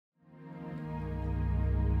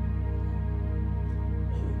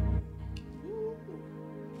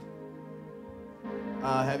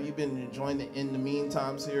Have you been enjoying the In the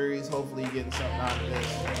Meantime series? Hopefully you're getting something out of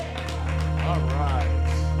this. All right.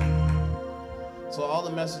 So all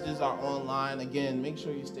the messages are online. Again, make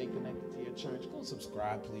sure you stay connected to your church. Go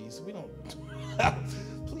subscribe, please. We don't...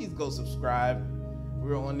 Please go subscribe.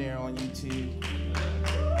 We're on there on YouTube.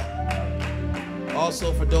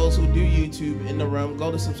 Also, for those who do YouTube in the room,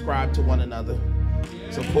 go to subscribe to one another.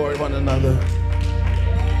 Support one another.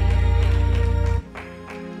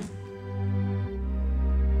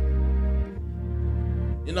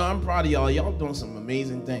 You know, I'm proud of y'all. Y'all doing some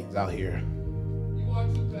amazing things out here.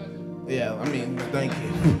 Yeah, I mean, thank you.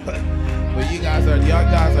 But y'all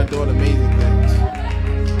guys are doing amazing things.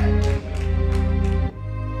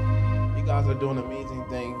 You guys are doing amazing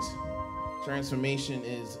things. Transformation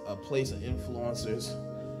is a place of influencers,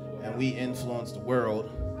 and we influence the world.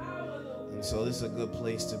 And so this is a good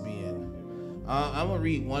place to be in. I'm going to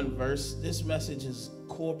read one verse. This message is a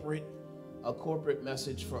corporate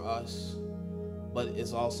message for us, but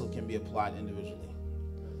it also can be applied individually.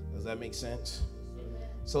 Does that make sense?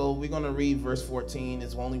 So we're going to read verse 14.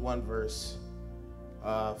 It's only one verse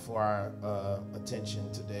for our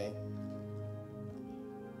attention today.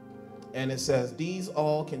 And it says, "These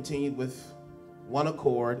all continued with one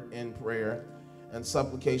accord in prayer and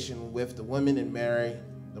supplication with the women and Mary,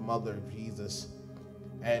 the mother of Jesus,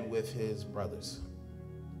 and with his brothers."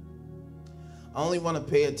 I only want to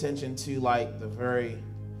pay attention to like the very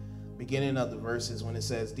beginning of the verses when it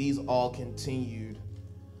says, "These all continued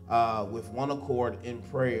with one accord in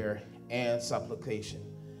prayer and supplication."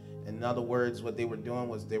 In other words, what they were doing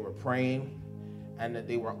was they were praying, and that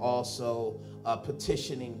they were also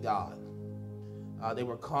petitioning God. They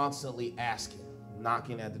were constantly asking,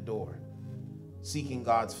 knocking at the door, seeking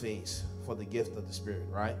God's face for the gift of the Spirit,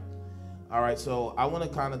 right? All right, so I want to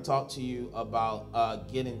kind of talk to you about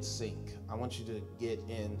get in sync. I want you to get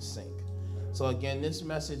in sync. So again, this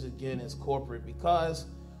message again is corporate because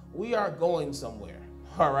we are going somewhere,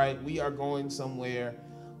 all right? We are going somewhere.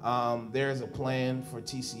 There's a plan for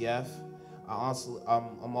TCF.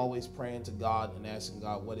 I'm always praying to God and asking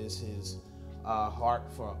God what is his heart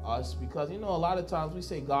for us, because you know a lot of times we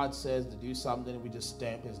say God says to do something and we just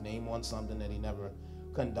stamp his name on something that he never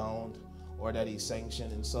condoned or that he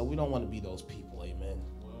sanctioned, and so we don't want to be those people. Amen.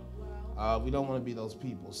 We don't want to be those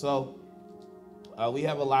people. So we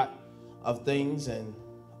have a lot of things and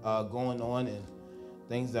going on and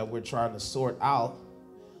things that we're trying to sort out,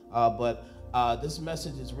 but this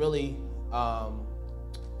message is really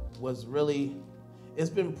it's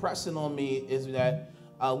been pressing on me is that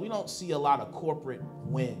we don't see a lot of corporate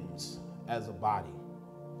wins as a body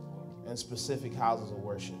in specific houses of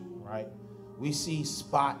worship, right? We see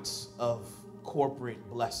spots of corporate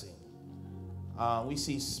blessing. We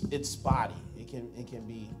see it's spotty. It can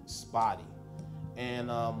be spotty,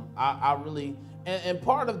 and I really and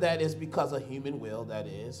part of that is because of human will. That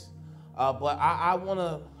is, but I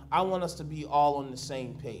want us to be all on the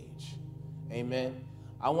same page. Amen.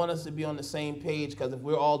 I want us to be on the same page, because if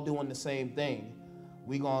we're all doing the same thing,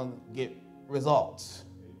 we're going to get results.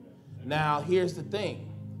 Now, here's the thing.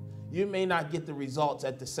 You may not get the results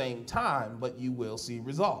at the same time, but you will see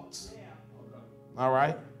results. All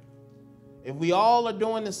right? If we all are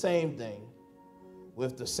doing the same thing,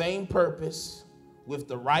 with the same purpose, with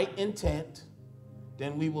the right intent,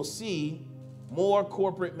 then we will see more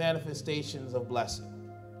corporate manifestations of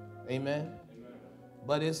blessing. Amen?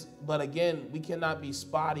 But again, we cannot be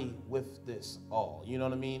spotty with this all. You know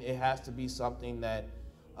what I mean? It has to be something that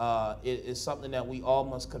it is something that we all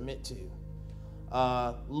must commit to.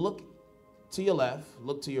 Look to your left,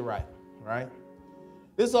 look to your right, right?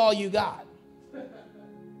 This is all you got.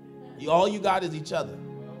 All you got is each other.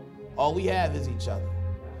 All we have is each other.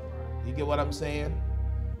 You get what I'm saying?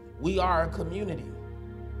 We are a community.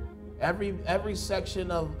 Every section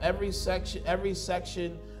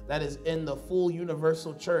that is in the full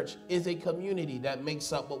universal church is a community that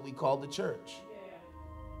makes up what we call the church.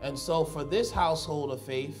 And so for this household of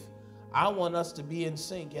faith, I want us to be in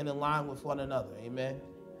sync and in line with one another. Amen.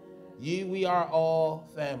 We are all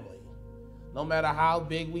family. No matter how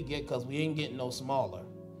big we get, because we ain't getting no smaller.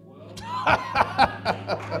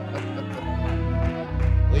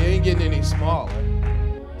 We ain't getting any smaller.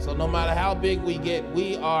 So no matter how big we get,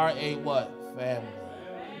 we are a what? Family.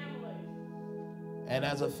 And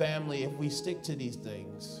as a family, if we stick to these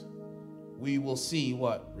things, we will see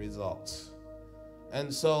what? Results.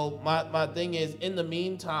 And so my thing is, in the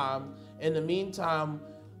meantime,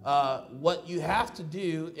 what you have to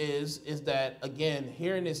do is that, again,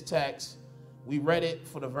 here in this text, we read it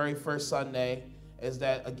for the very first Sunday, is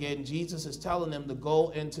that, again, Jesus is telling them to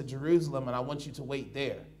go into Jerusalem, and I want you to wait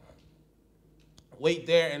there. Wait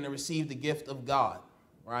there and to receive the gift of God.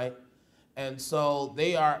 right? And so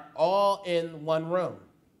they are all in one room.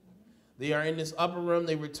 They are in this upper room.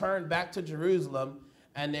 They return back to Jerusalem,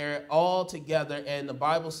 and they're all together. And the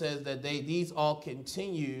Bible says that these all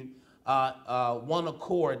continued one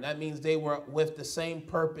accord. That means they were with the same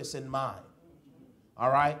purpose in mind. All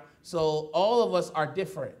right? So all of us are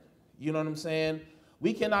different. You know what I'm saying?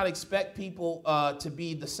 We cannot expect people to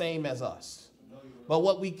be the same as us. But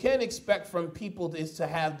what we can expect from people is to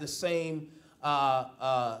have the same,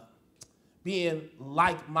 being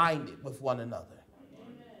like-minded with one another.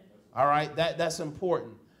 All right? That's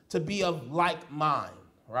important. To be of like mind,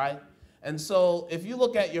 right? And so if you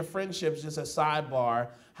look at your friendships, just a sidebar,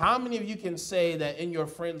 how many of you can say that in your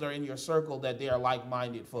friends or in your circle that they are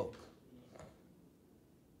like-minded folk?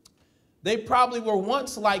 They probably were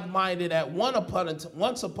once like-minded at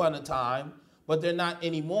once upon a time, but they're not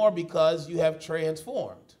anymore because you have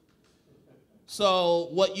transformed. So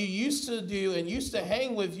what you used to do and used to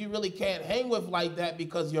hang with, you really can't hang with like that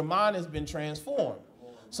because your mind has been transformed.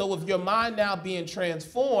 So with your mind now being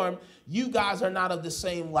transformed, you guys are not of the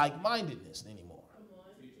same like-mindedness anymore.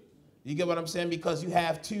 You get what I'm saying? Because you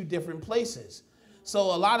have two different places. So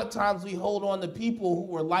a lot of times we hold on to people who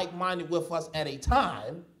were like-minded with us at a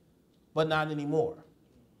time, but not anymore.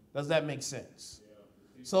 Does that make sense?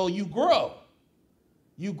 So you grow.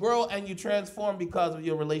 You grow and you transform because of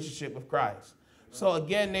your relationship with Christ. So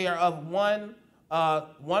again, they are of one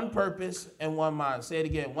purpose and one mind. Say it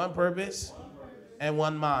again. One purpose and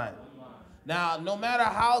one mind. Now, no matter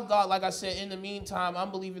how God, like I said, in the meantime,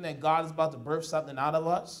 I'm believing that God is about to birth something out of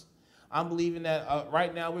us. I'm believing that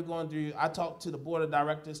right now we're going through, I talked to the board of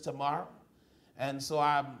directors tomorrow. And so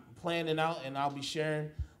I'm planning out and I'll be sharing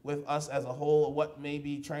with us as a whole what may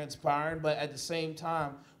be transpiring. But at the same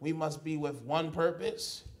time, we must be with one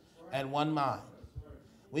purpose and one mind.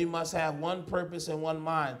 We must have one purpose and one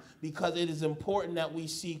mind because it is important that we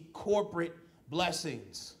see corporate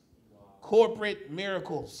blessings, corporate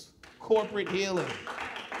miracles, corporate healing.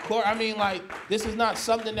 I mean, like, this is not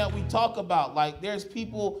something that we talk about. Like, there's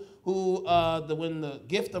people who, when the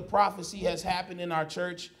gift of prophecy has happened in our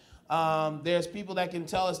church, there's people that can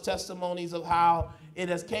tell us testimonies of how it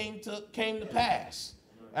has came to pass.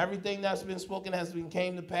 Everything that's been spoken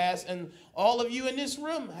came to pass. And all of you in this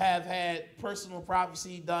room have had personal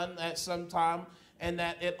prophecy done at some time, and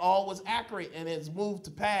that it all was accurate and it's moved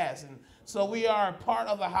to pass. And so we are a part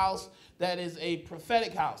of a house that is a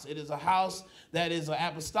prophetic house. It is a house that is an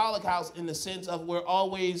apostolic house in the sense of we're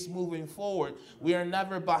always moving forward. We are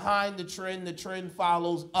never behind the trend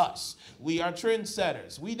follows us. We are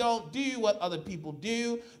trendsetters. We don't do what other people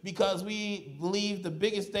do because we believe the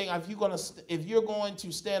biggest thing, if you're going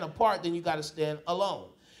to stand apart, then you got to stand alone.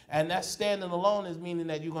 And that standing alone is meaning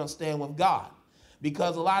that you're going to stand with God.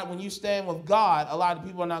 Because when you stand with God, a lot of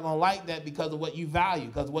people are not going to like that because of what you value,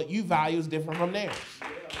 because what you value is different from theirs.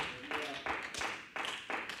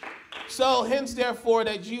 So hence, therefore,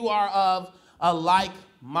 that you are of a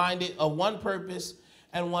like-minded, of one purpose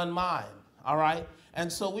and one mind, all right?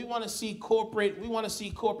 And so we want to see corporate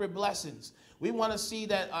blessings. We want to see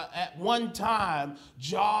that at one time,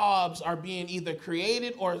 jobs are being either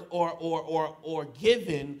created or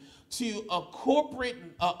given to a corporate,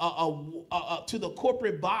 to the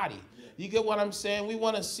corporate body. You get what I'm saying? We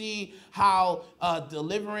want to see how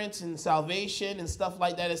deliverance and salvation and stuff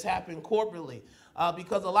like that has happened corporately.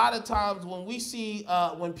 Because a lot of times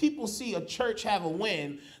when people see a church have a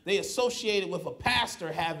win, they associate it with a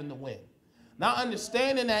pastor having the win. Not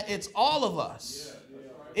understanding that it's all of us.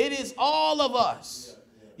 It is all of us.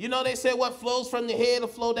 You know, they say what flows from the head will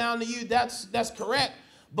flow down to you. That's correct.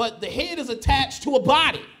 But the head is attached to a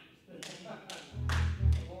body.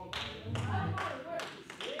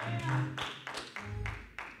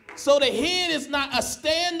 So the head is not a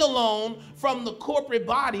standalone from the corporate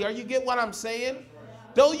body. Are you get what I'm saying?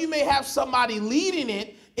 Though you may have somebody leading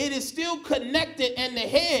it, it is still connected, and the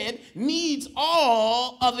head needs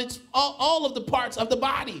all of the parts of the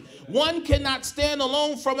body. One cannot stand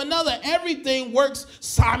alone from another. Everything works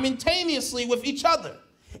simultaneously with each other,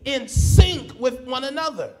 in sync with one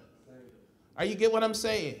another. Are you get what I'm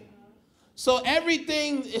saying? So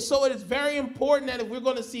it is very important that if we're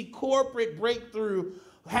going to see corporate breakthrough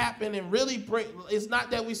happen and really pray, it's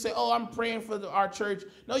not that we say, oh, I'm praying for our church.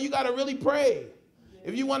 No, you got to really pray.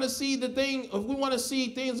 If you want to see if we want to see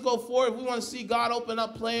things go forward, if we want to see God open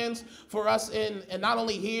up plans for us and not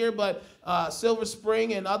only here, but Silver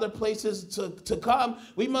Spring and other places to come,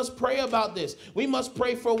 we must pray about this. We must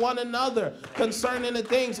pray for one another concerning the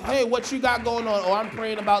things. Hey, what you got going on? Oh, I'm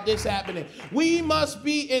praying about this happening. We must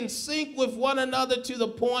be in sync with one another to the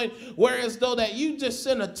point where as though that you just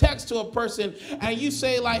send a text to a person and you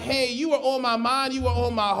say like, hey, you were on my mind, you were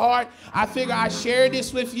on my heart. I figure I shared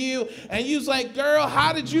this with you. And you's like, girl,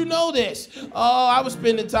 how did you know this? Oh, I was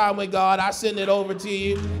spending time with God. I sent it over to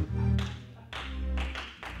you.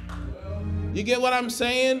 You get what I'm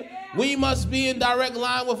saying? We must be in direct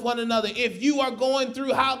line with one another. If you are going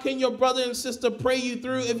through, how can your brother and sister pray you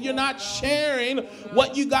through if you're not sharing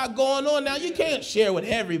what you got going on? Now, you can't share with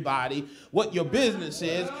everybody what your business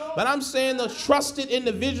is, but I'm saying those trusted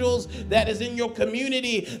individuals that is in your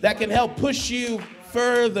community that can help push you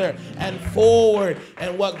further and forward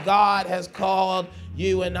and what God has called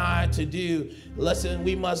you and I to do. Listen,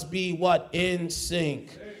 we must be what? In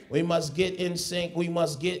sync. We must get in sync. We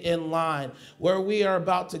must get in line. Where we are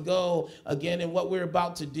about to go, again, and what we're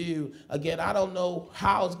about to do, again, I don't know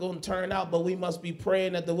how it's going to turn out, but we must be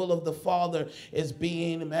praying that the will of the Father is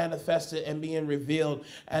being manifested and being revealed.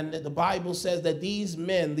 And the Bible says that these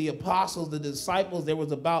men, the apostles, the disciples, there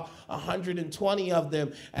was about 120 of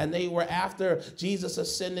them, and they were after Jesus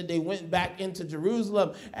ascended, they went back into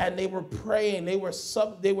Jerusalem, and they were praying. They were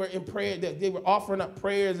in prayer. They were offering up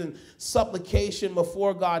prayers and supplication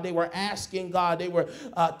before God. They were asking God. They were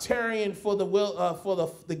tarrying for the will, for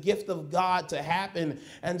the gift of God to happen.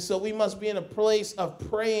 And so we must be in a place of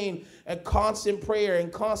praying and constant prayer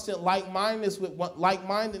and constant like-mindedness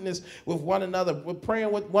with one another. We're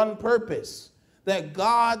praying with one purpose, that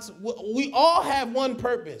we all have one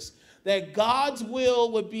purpose, that God's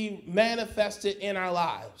will would be manifested in our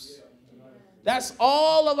lives. That's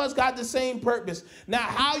all of us got the same purpose. Now,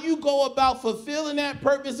 how you go about fulfilling that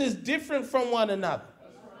purpose is different from one another.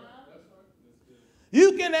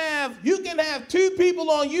 You can have two people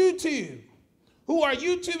on YouTube who are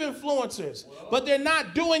YouTube influencers, but they're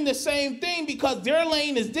not doing the same thing because their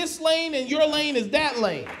lane is this lane and your lane is that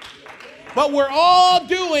lane. But we're all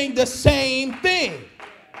doing the same thing.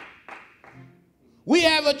 We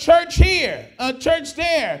have a church here, a church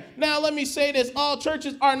there. Now, let me say this. All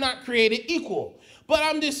churches are not created equal. But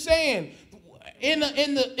I'm just saying, in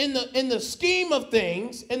the scheme of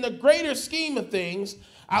things, in the greater scheme of things,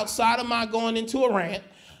 outside of my going into a rant,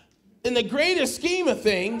 in the greater scheme of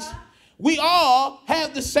things, we all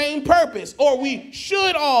have the same purpose, or we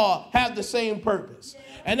should all have the same purpose.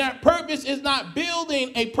 And that purpose is not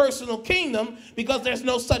building a personal kingdom, because there's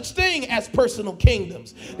no such thing as personal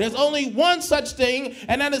kingdoms. There's only one such thing,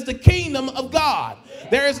 and that is the kingdom of God.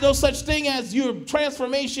 There is no such thing as your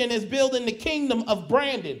transformation is building the kingdom of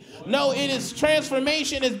Brandon. No, it is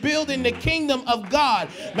transformation is building the kingdom of God.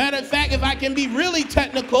 Matter of fact, if I can be really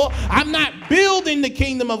technical, I'm not building the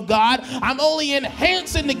kingdom of God. I'm only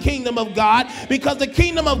enhancing the kingdom of God, because the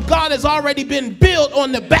kingdom of God has already been built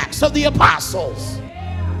on the backs of the apostles.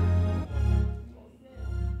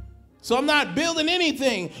 So I'm not building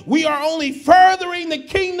anything. We are only furthering the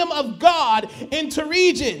kingdom of God into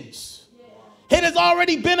regions. It has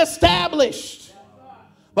already been established.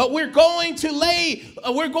 But we're going to lay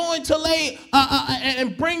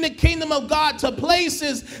and bring the kingdom of God to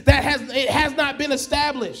places that it has not been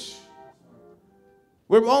established.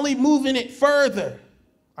 We're only moving it further.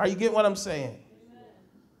 Are you getting what I'm saying?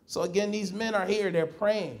 So again, these men are here. They're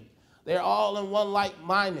praying. They're all in one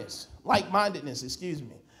like-mindedness,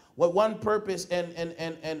 with one purpose and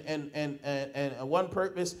one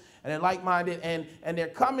purpose, and they're like-minded, and they're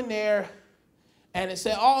coming there, and it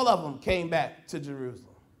said all of them came back to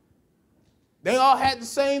Jerusalem. They all had the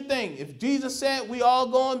same thing. If Jesus said we all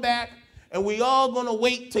going back and we all going to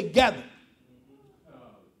wait together.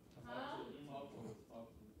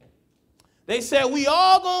 They said we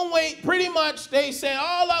all going to wait. Pretty much they said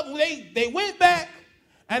all of them, they went back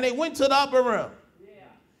and they went to the upper room.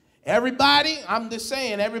 Everybody, I'm just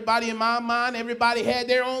saying, everybody in my mind, everybody had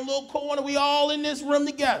their own little corner. We all in this room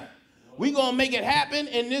together. We're going to make it happen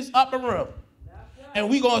in this upper room. And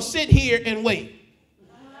we're going to sit here and wait.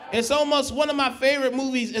 It's almost one of my favorite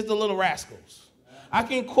movies is The Little Rascals. I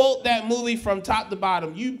can quote that movie from top to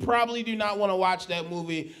bottom. You probably do not want to watch that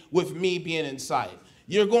movie with me being in sight.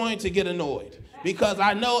 You're going to get annoyed because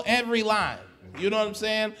I know every line. You know what I'm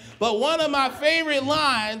saying? But one of my favorite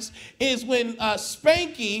lines is when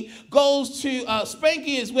Spanky goes to,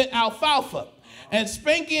 Spanky is with Alfalfa. And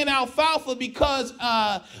Spanky and Alfalfa, because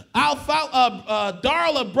Darla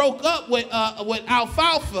broke up with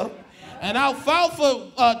Alfalfa, and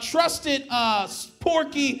Alfalfa trusted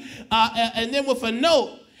Porky, and then with a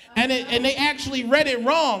note. And they actually read it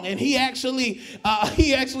wrong, and he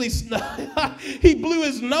blew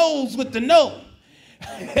his nose with the note,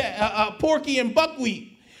 Porky and Buckwheat.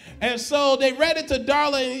 And so they read it to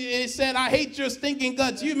Darla, and it said, I hate your stinking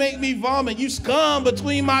guts. You make me vomit. You scum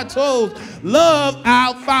between my toes. Love,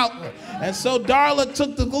 alfalfa. And so Darla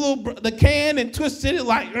took the can and twisted it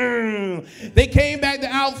like, They came back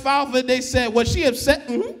to alfalfa, and they said, was she upset?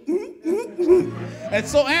 And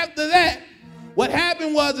so after that, what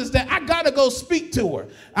happened was that I got to go speak to her.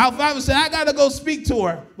 Alfalfa said, I got to go speak to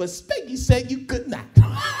her. But Spanky said you could not.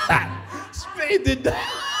 Spanky did not.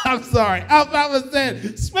 I'm sorry. Alfalfa said,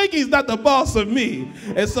 Spanky's not the boss of me.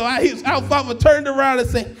 And so Alfalfa turned around and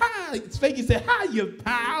said, hi. Spanky said, hi, you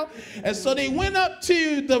pal. And so they went up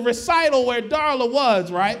to the recital where Darla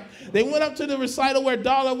was, right? They went up to the recital where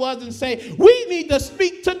Darla was and say, we need to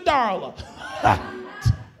speak to Darla.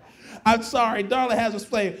 I'm sorry, Darla has a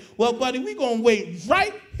slave. Well, buddy, we're going to wait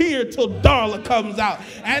right here till Darla comes out.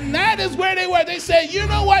 And that is where they were. They said, you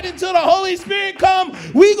know what, until the Holy Spirit comes,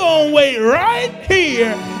 we're going to wait right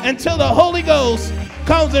here until the Holy Ghost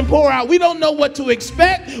comes and pour out. We don't know what to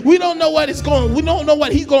expect. We don't know what he's going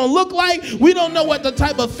to look like. We don't know what the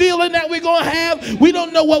type of feeling that we're going to have. We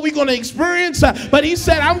don't know what we're going to experience. But he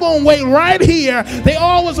said, I'm going to wait right here. They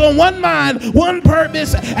all was on one mind, one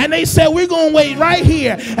purpose, and they said, we're going to wait right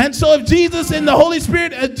here. And so if Jesus and the Holy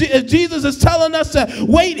Spirit, if Jesus is telling us to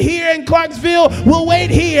wait here in Clarksville, we'll wait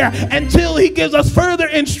here until he gives us further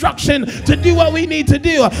instruction to do what we need to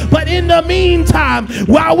do. But in the meantime,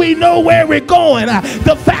 while we know where we're going,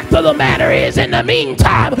 the fact of the matter is, in the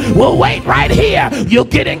meantime, we'll wait right here. You'll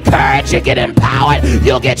get encouraged, you'll get empowered,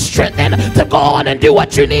 you'll get strengthened to go on and do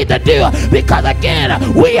what you need to do. Because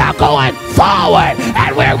again, we are going forward,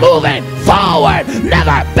 and we're moving forward,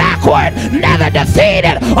 never backward, never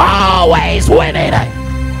defeated, always winning.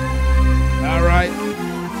 All right.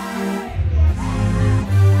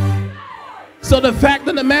 So the fact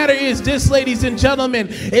of the matter is this, ladies and gentlemen,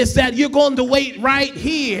 is that you're going to wait right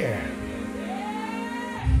here.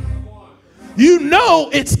 You know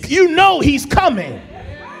he's coming.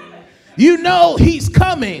 You know he's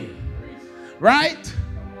coming, right?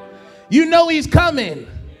 You know he's coming.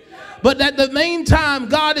 But at the meantime,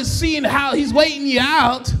 God is seeing how he's waiting you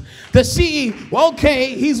out to see,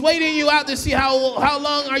 okay, he's waiting you out to see how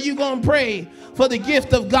long are you going to pray for the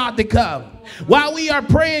gift of God to come. While we are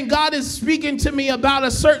praying, God is speaking to me about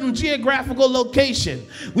a certain geographical location.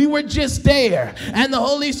 We were just there, and the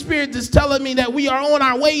Holy Spirit is telling me that we are on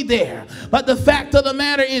our way there. But the fact of the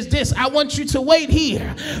matter is this: I want you to wait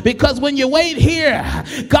here, because when you wait here,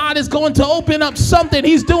 God is going to open up something.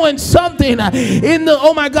 He's doing something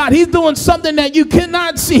He's doing something that you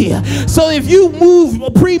cannot see. So if you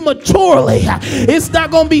move prematurely, it's not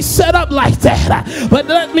going to be set up like that. But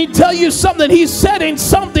let me tell you something. He's setting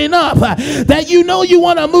something up that you know you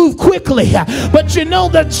want to move quickly, but you know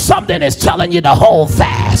that something is telling you to hold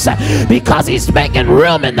fast, because he's making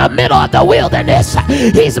room in the middle of the wilderness.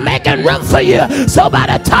 He's making room for you, so by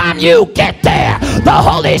the time you get there, the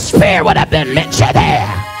Holy Spirit would have been met you there.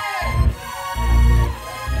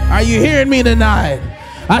 Are you hearing me tonight?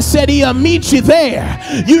 I said he'll meet you there.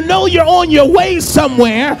 You know you're on your way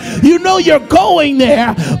somewhere. You know you're going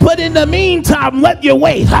there. But in the meantime, let you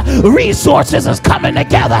wait. Resources is coming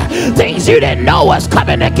together. Things you didn't know was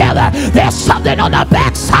coming together. There's something on the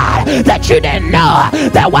backside that you didn't know.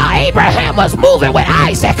 That while Abraham was moving with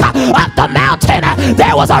Isaac up the mountain,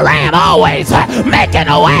 there was a ram always making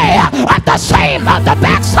a way up the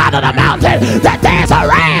backside of the mountain. That there's a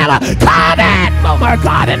ram coming. Oh my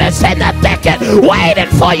God, and it's in the thicket waiting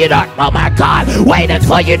for you to, oh my God, waiting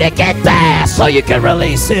for you to get there so you can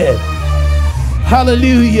release it.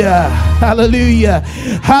 Hallelujah, hallelujah,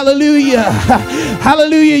 hallelujah,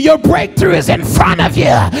 hallelujah. Your breakthrough is in front of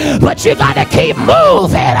you, but you gotta keep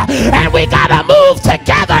moving, and we gotta move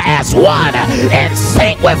together as one, in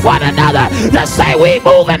sync with one another, to say we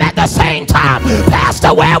moving at the same time.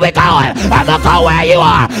 Pastor, where we going? I'm gonna go where you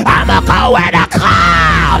are. I'm gonna go where the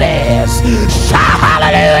cloud is. Shout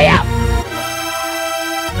hallelujah.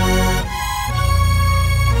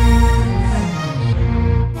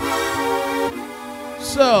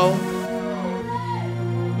 So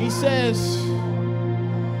he says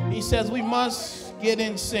we must get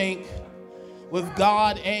in sync with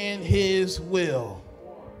God and his will.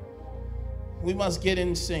 We must get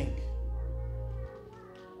in sync.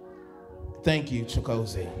 Thank you,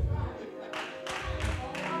 Chicozy.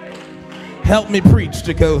 Help me preach,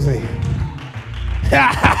 Chicozy.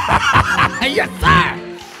 Yes, sir.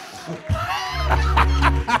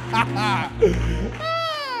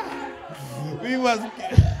 We must.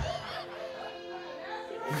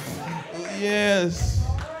 Yes.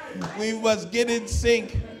 We must get in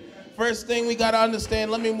sync. First thing we got to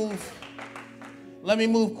understand, let me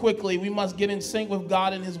move quickly. We must get in sync with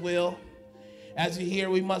God and his will. As you hear,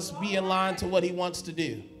 we must be in line to what he wants to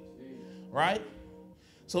do. Right?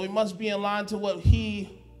 So we must be in line to what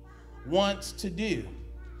he wants to do.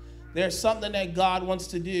 There's something that God wants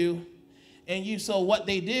to do. And so what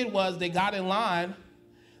they did was they got in line.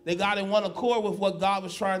 They got in one accord with what God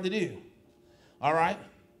was trying to do. All right?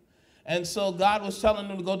 And so God was telling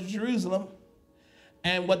them to go to Jerusalem.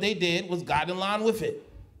 And what they did was got in line with it.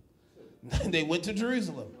 They went to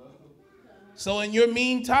Jerusalem. So in your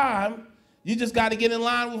meantime, you just got to get in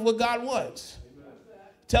line with what God wants.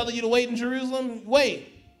 Telling you to wait in Jerusalem, wait.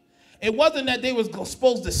 It wasn't that they was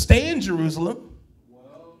supposed to stay in Jerusalem.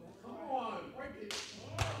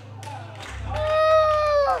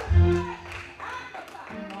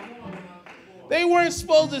 They weren't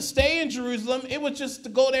supposed to stay in Jerusalem. It was just to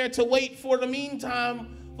go there to wait for the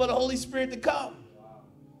meantime for the Holy Spirit to come.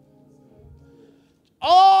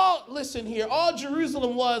 Listen here, all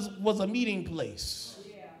Jerusalem was a meeting place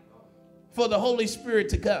for the Holy Spirit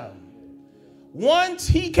to come. Once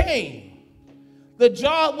he came, the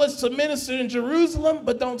job was to minister in Jerusalem,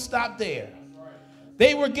 but don't stop there.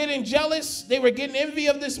 They were getting jealous. They were getting envy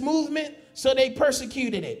of this movement, so they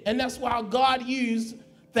persecuted it. And that's why God used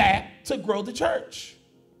that to grow the church.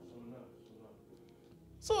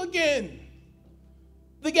 So again,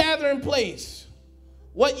 the gathering place.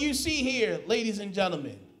 What you see here, ladies and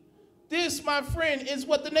gentlemen, this, my friend, is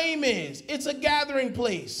what the name is. It's a gathering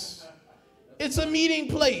place. It's a meeting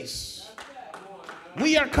place.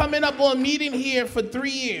 We are coming up on meeting here for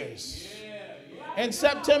 3 years. And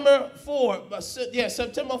September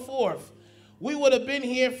 4th, we would have been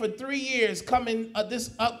here for 3 years coming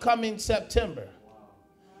this upcoming September.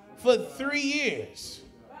 For 3 years.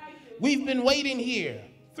 We've been waiting here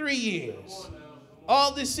 3 years.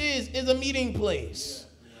 All this is a meeting place.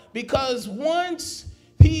 Because once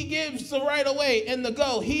he gives the right of way and the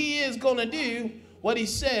go, he is going to do what he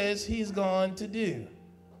says he's going to do.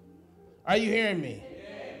 Are you hearing me?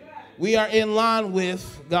 We are in line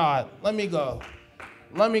with God. Let me go.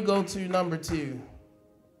 Let me go to number 2.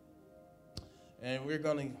 And we're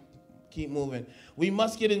going to keep moving. We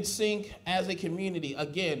must get in sync as a community.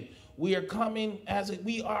 Again, we are coming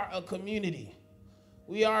we are a community.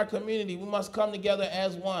 We are a community. We must come together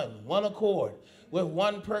as one accord, with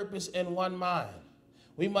one purpose and one mind.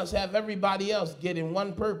 We must have everybody else get in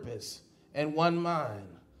one purpose and one mind.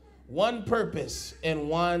 One purpose and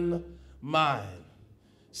one mind.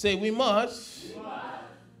 Say, we must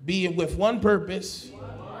be with one purpose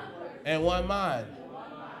and one mind.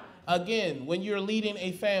 Again, when you're leading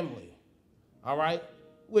a family, all right,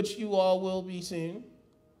 which you all will be soon,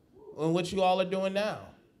 and what you all are doing now,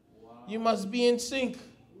 you must be in sync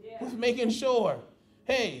with making sure,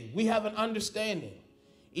 hey, we have an understanding.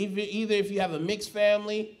 Either if you have a mixed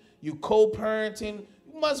family, you co-parenting,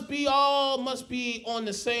 you must be on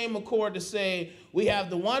the same accord to say, we have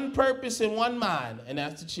the one purpose and one mind, and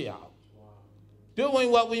that's the child.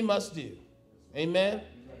 Doing what we must do. Amen?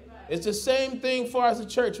 It's the same thing for us as a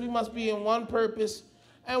church. We must be in one purpose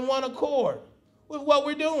and one accord with what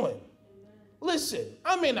we're doing. Listen,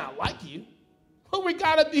 I may not like you, but we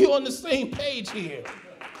got to be on the same page here.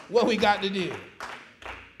 What we got to do.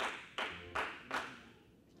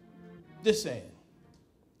 Just saying.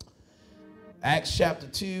 Acts chapter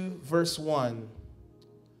 2, verse 1.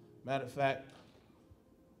 Matter of fact,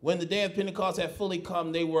 when the day of Pentecost had fully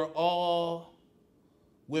come, they were all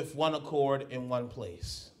with one accord in one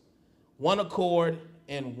place. One accord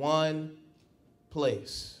in one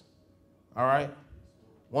place. All right?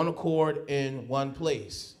 One accord in one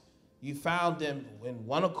place. You found them in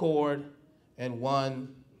one accord in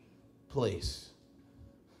one place.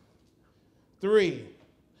 3,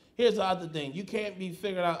 here's the other thing. You can't be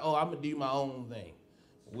figured out, I'm going to do my own thing.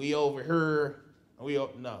 We over here,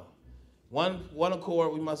 no. One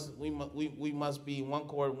accord, we must be in one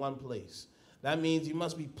accord in one place. That means you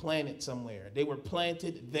must be planted somewhere. They were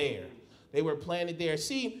planted there. They were planted there.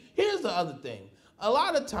 See, here's the other thing. A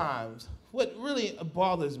lot of times, what really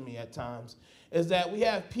bothers me at times is that we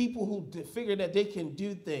have people who figure that they can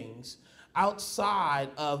do things outside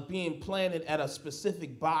of being planted at a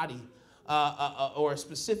specific body or a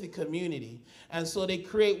specific community. And so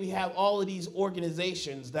we have all of these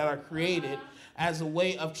organizations that are created as a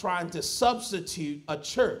way of trying to substitute a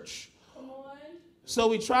church. So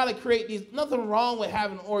we try to create these, nothing wrong with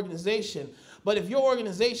having an organization, but if your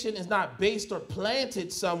organization is not based or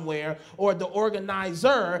planted somewhere, or the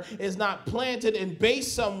organizer is not planted and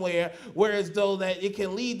based somewhere where as though that it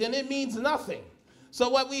can lead, then it means nothing. So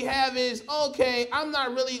what we have is, okay, I'm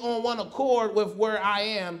not really on one accord with where I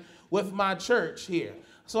am. with my church here.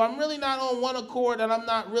 So I'm really not on one accord, and I'm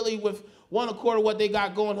not really with one accord of what they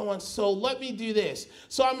got going on. So let me do this.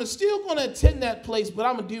 So I'm still going to attend that place, but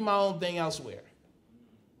I'm going to do my own thing elsewhere.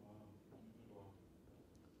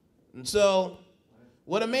 And so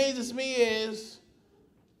what amazes me is,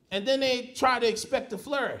 and then they try to expect to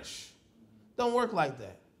flourish. Don't work like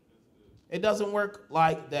that. It doesn't work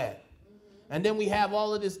like that. And then we have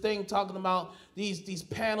all of this thing talking about these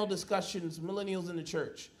panel discussions, millennials in the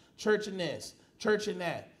church in this, church in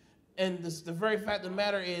that. And the very fact of the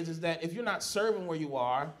matter is that if you're not serving where you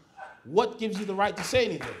are, what gives you the right to say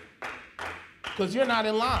anything? Because you're not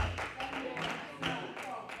in line.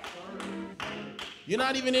 You're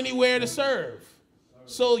not even anywhere to serve.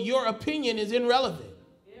 So your opinion is irrelevant.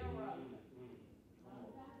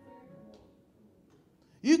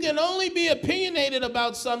 You can only be opinionated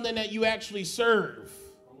about something that you actually serve.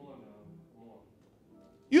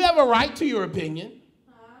 You have a right to your opinion.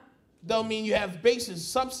 Don't mean you have basis,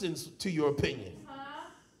 substance to your opinion.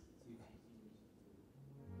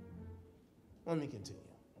 Let me continue.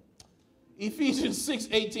 Ephesians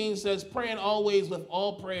 6:18 says, praying always with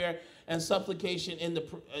all prayer and supplication in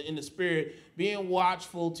the Spirit, being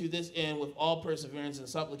watchful to this end with all perseverance and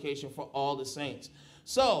supplication for all the saints.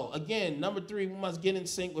 So, again, number 3, we must get in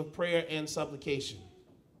sync with prayer and supplication.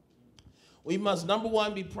 We must, number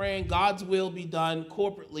 1, be praying God's will be done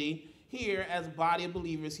corporately here as a body of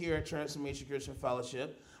believers here at Transformation Christian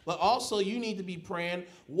Fellowship. But also you need to be praying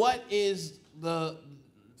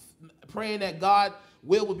praying that God's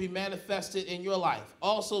will be manifested in your life.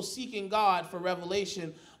 Also seeking God for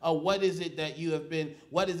revelation of what is it that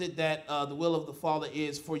the will of the Father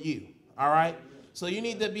is for you. All right? So you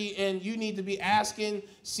need to be asking,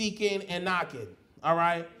 seeking, and knocking. All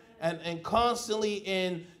right? And constantly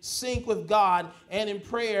in sync with God and in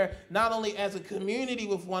prayer, not only as a community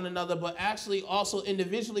with one another, but actually also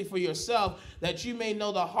individually for yourself, that you may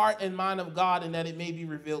know the heart and mind of God and that it may be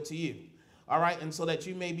revealed to you. All right, and so that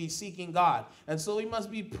you may be seeking God. And so we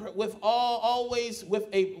must be always with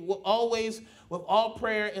all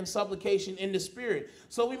prayer and supplication in the Spirit.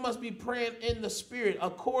 So we must be praying in the Spirit,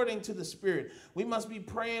 according to the Spirit. We must be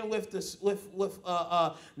praying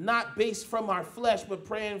not based from our flesh, but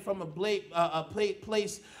praying from a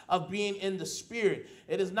place of being in the Spirit.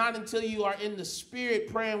 It is not until you are in the Spirit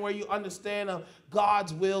praying where you understand of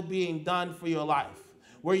God's will being done for your life,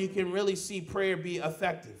 where you can really see prayer be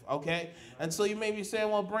effective, okay? And so you may be saying,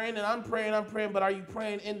 well, Brandon, I'm praying, but are you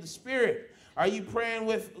praying in the Spirit? Are you praying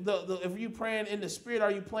if you praying in the Spirit,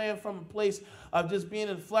 are you praying from a place of just being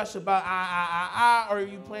in the flesh about or are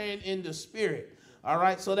you praying in the Spirit? All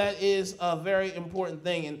right, so that is a very important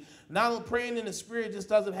thing. And not only praying in the Spirit just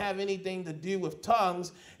doesn't have anything to do with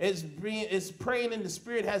tongues. It's praying in the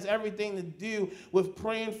Spirit has everything to do with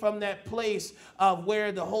praying from that place of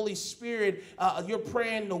where the Holy Spirit, you're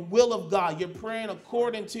praying the will of God. You're praying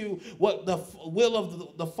according to what the will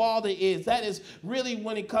of the Father is. That is really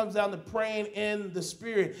when it comes down to praying in the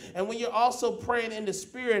Spirit. And when you're also praying in the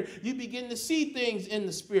Spirit, you begin to see things in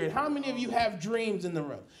the Spirit. How many of you have dreams in the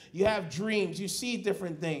room? You have dreams. You see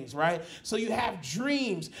different things, right? So you have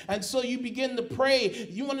dreams. And so you begin to pray.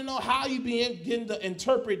 You want to know how you begin to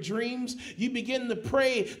interpret dreams? You begin to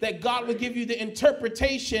pray that God will give you the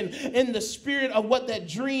interpretation in the spirit of what that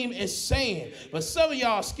dream is saying. But some of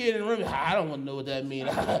y'all are scared in the room. I don't want to know what that means.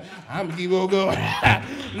 I'm going to keep on going.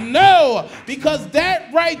 No, because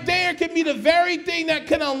that right there can be the very thing that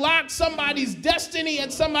can unlock somebody's destiny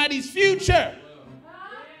and somebody's future.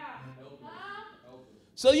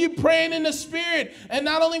 So you praying in the Spirit, and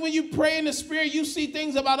not only when you pray in the Spirit, you see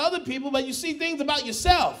things about other people, but you see things about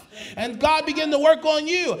yourself. And God begins to work on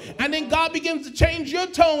you, and then God begins to change your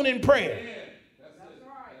tone in prayer.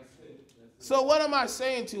 So what am I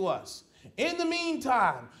saying to us? In the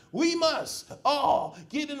meantime, we must all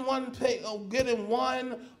get in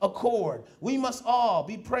one accord. We must all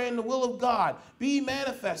be praying the will of God be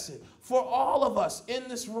manifested for all of us in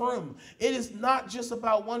this room. It is not just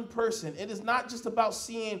about one person. It is not just about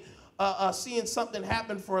seeing something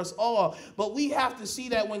happen for us all, but we have to see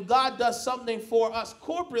that when God does something for us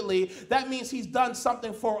corporately, that means he's done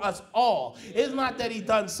something for us all. It's not that he's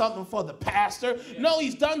done something for the pastor. No,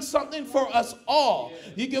 he's done something for us all.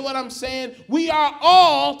 You get what I'm saying? We are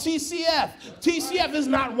all TCF. TCF is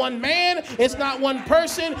not one man. It's not one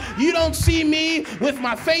person. You don't see me with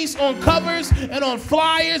my face on covers and on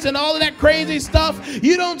flyers and all of that crazy stuff.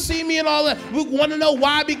 You don't see me in all that. We want to know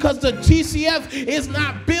why? Because the TCF is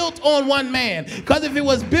not built on on one man. Because if it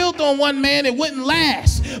was built on one man, it wouldn't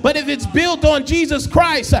last. But if it's built on Jesus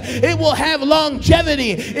Christ, it will have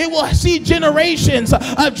longevity. It will see generations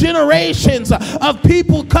of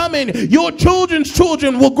people coming. Your children's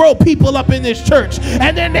children will grow people up in this church.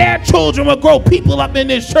 And then their children will grow people up in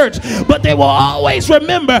this church. But they will always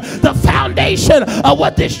remember the foundation of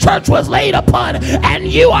what this church was laid upon. And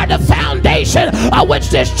you are the foundation of which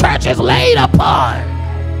this church is laid upon.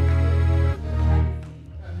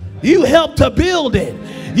 You helped to build it.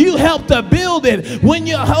 You helped to build it. When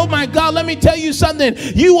you, oh my God, let me tell you something.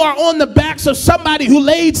 You are on the backs of somebody who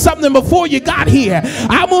laid something before you got here.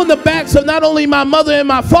 I'm on the backs of not only my mother and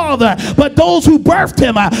my father, but those who birthed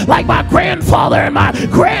him, like my grandfather and my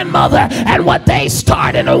grandmother, and what they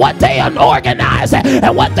started and what they unorganized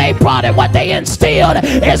and what they brought and what they instilled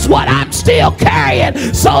is what I'm still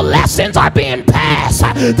carrying. So lessons are being passed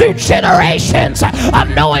through generations of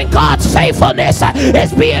knowing God's faithfulness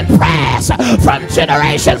is being passed from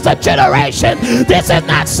generation to generation. This is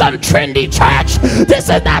not some trendy church. This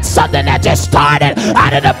is not something that just started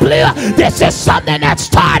out of the blue. This is something that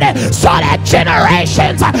started so that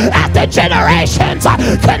generations after generations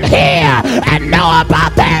can hear and know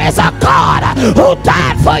about there is a God who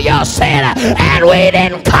died for your sin, and we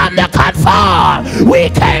didn't come to conform. We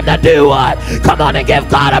came to do what? Come on and give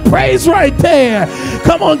God a praise right there.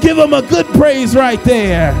 Come on, give him a good praise right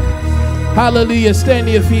there. Hallelujah. Stand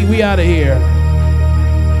to your feet. We out of here.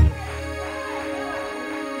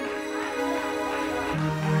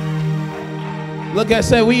 Look, I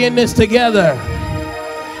said, we in this together.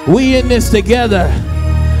 We in this together.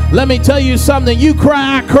 Let me tell you something. You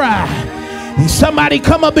cry, I cry. Somebody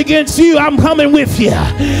come up against you, I'm coming with you.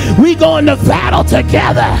 We going to battle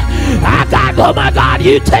together. I got, oh my God,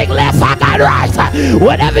 you take left, I got right.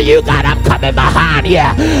 Whatever you got, I'm coming behind you.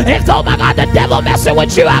 If, oh my God, the devil messing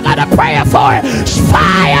with you, I got a prayer for it.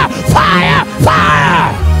 Fire, fire,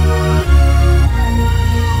 fire.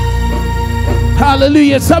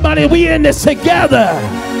 Hallelujah. Somebody, we in this together.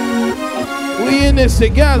 We in this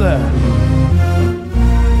together.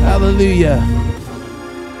 Hallelujah.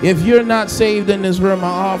 If you're not saved in this room, I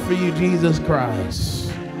offer you Jesus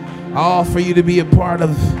Christ. I offer you to be a part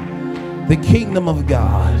of the kingdom of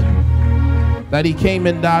God that he came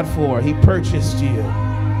and died for. He purchased you.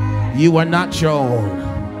 You are not your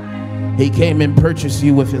own. He came and purchased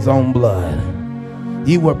you with his own blood.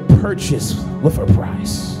 You were purchased with a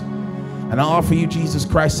price. And I offer you Jesus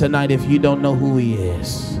Christ tonight if you don't know who he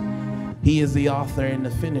is. He is the author and the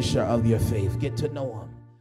finisher of your faith. Get to know him.